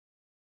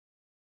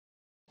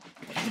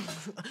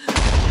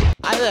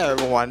Hi there,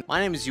 everyone.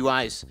 My name is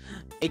Yueise,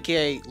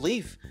 aka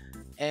Leaf,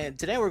 and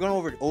today we're going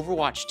over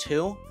Overwatch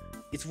 2.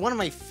 It's one of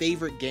my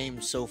favorite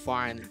games so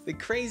far, and the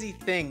crazy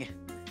thing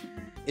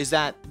is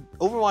that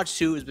Overwatch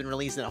 2 has been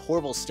released in a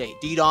horrible state.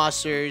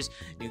 DDoSers,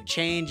 new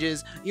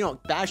changes, you know,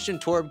 Bastion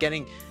Torb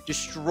getting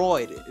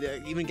destroyed,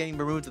 even getting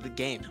removed of the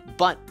game.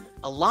 But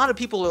a lot of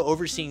people are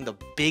overseeing the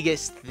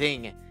biggest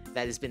thing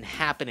that has been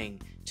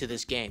happening to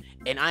this game,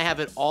 and I have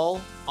it all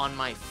on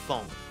my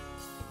phone.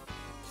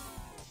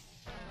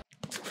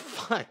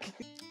 Fuck.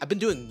 I've been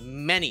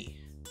doing many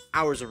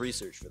hours of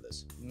research for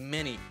this.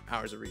 Many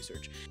hours of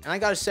research. And I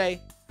gotta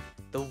say,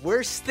 the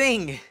worst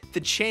thing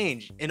to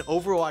change in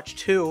Overwatch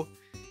 2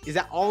 is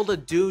that all the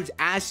dudes'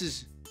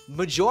 asses,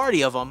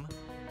 majority of them,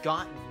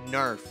 got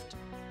nerfed.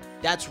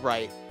 That's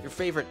right, your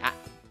favorite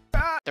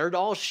they're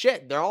all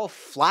shit. They're all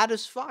flat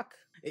as fuck.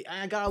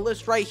 I got a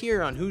list right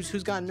here on who's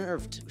got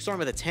nerfed. Starting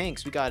with the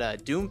tanks, we got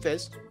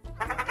Doomfist.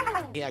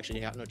 He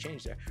actually got no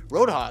change there.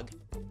 Roadhog,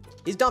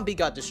 his dumpy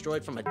got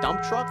destroyed from a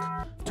dump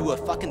truck to a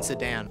fucking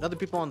sedan. Other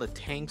people on the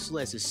tanks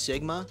list is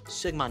Sigma.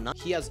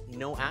 He has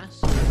no ass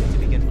to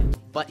begin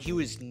with, but he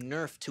was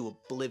nerfed to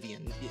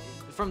oblivion.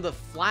 From the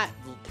flat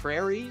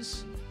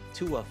prairies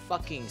to a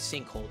fucking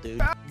sinkhole,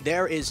 dude.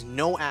 There is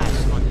no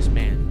ass on this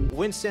man.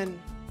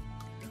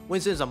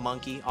 Winston's a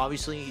monkey.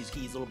 Obviously, he's a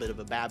little bit of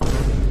a bad boy,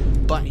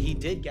 but he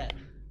did get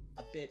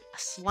a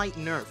slight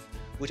nerf,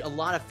 which a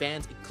lot of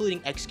fans, including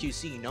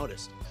XQC,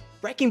 noticed.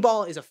 Wrecking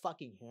Ball is a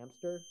fucking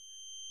hamster.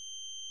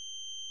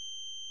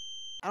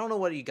 I don't know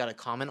what you gotta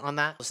comment on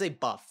that. Let's say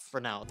buff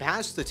for now.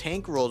 Past the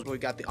tank roles, we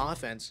got the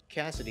offense,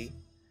 Cassidy,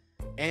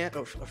 and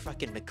or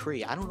fucking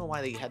McCree. I don't know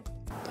why they had.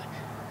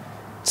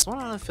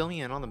 Someone on filming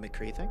in on the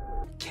McCree thing.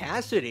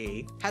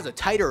 Cassidy has a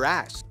tighter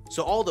ass,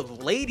 so all the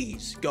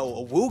ladies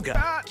go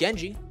awooga.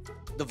 Genji,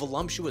 the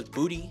voluptuous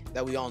booty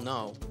that we all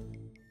know,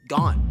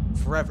 gone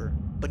forever,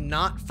 but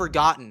not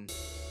forgotten.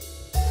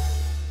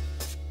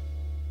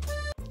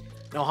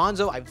 Now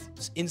Hanzo, I've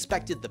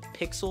inspected the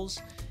pixels,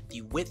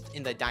 the width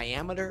and the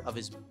diameter of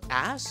his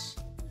ass,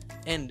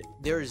 and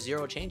there are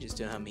zero changes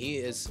to him.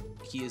 He's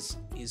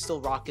still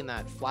rocking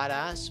that flat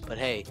ass, but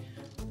hey,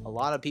 a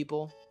lot of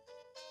people,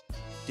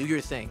 do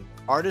your thing.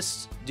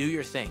 Artists, do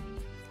your thing.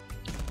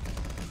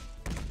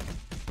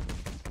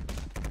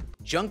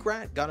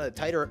 Junkrat got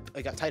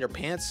tighter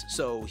pants,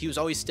 so he was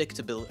always stick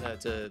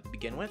to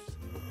begin with.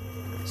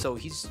 So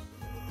he's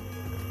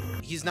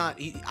not.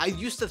 I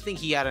used to think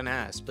he had an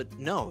ass, but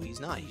no, he's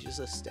not. He's just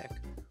a stick.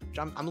 Which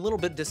I'm a little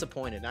bit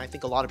disappointed, and I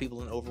think a lot of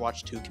people in the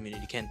Overwatch 2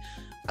 community can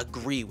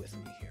agree with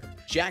me here.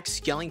 Jack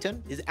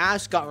Skellington, his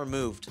ass got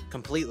removed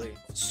completely.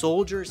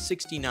 Soldier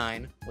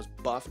 69 was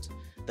buffed.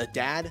 The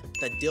dad,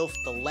 the DILF,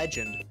 the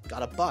legend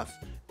got a buff.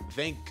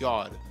 Thank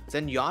God.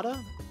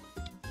 Zenyatta,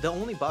 the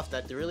only buff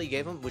that they really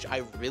gave him, which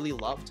I really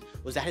loved,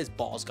 was that his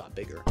balls got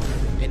bigger.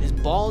 And his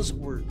balls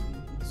were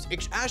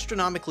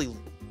astronomically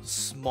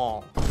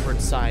small for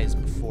its size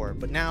before,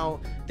 but now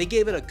they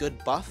gave it a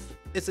good buff.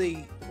 It's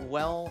a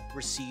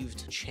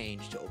well-received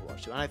change to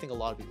Overwatch 2, and I think a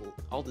lot of people,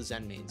 all the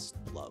Zen mains,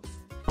 love.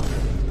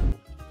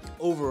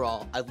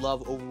 Overall, I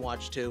love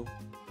Overwatch 2.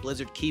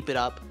 Blizzard, keep it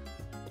up.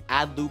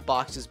 Add loot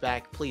boxes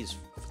back, please.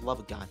 For the love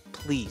of God,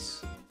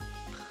 please.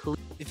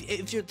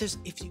 If you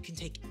can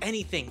take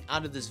anything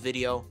out of this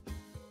video,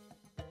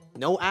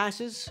 no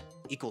asses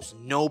equals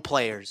no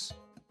players.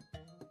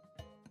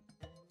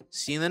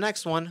 See you in the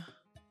next one.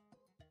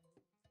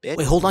 Bitch.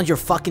 Wait, hold on to your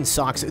fucking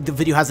socks. The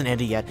video hasn't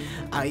ended yet.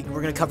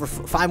 We're gonna cover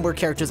 5 more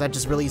characters I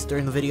just released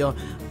during the video.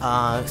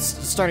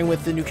 Starting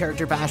with the new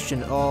character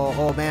Bastion.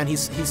 Oh man,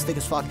 he's thick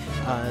as fuck.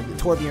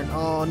 Torbjorn.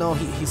 Oh no,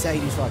 he's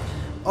saggy as fuck.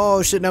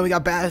 Oh shit, now we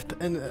got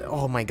and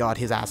oh my god,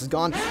 his ass is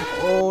gone.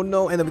 Oh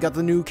no, and then we got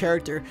the new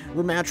character,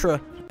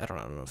 Ramatra. I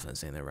don't know if I'm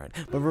saying that right,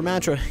 but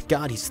Ramatra,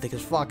 god, he's thick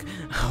as fuck.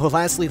 Oh,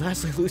 lastly,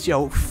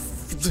 Lucio.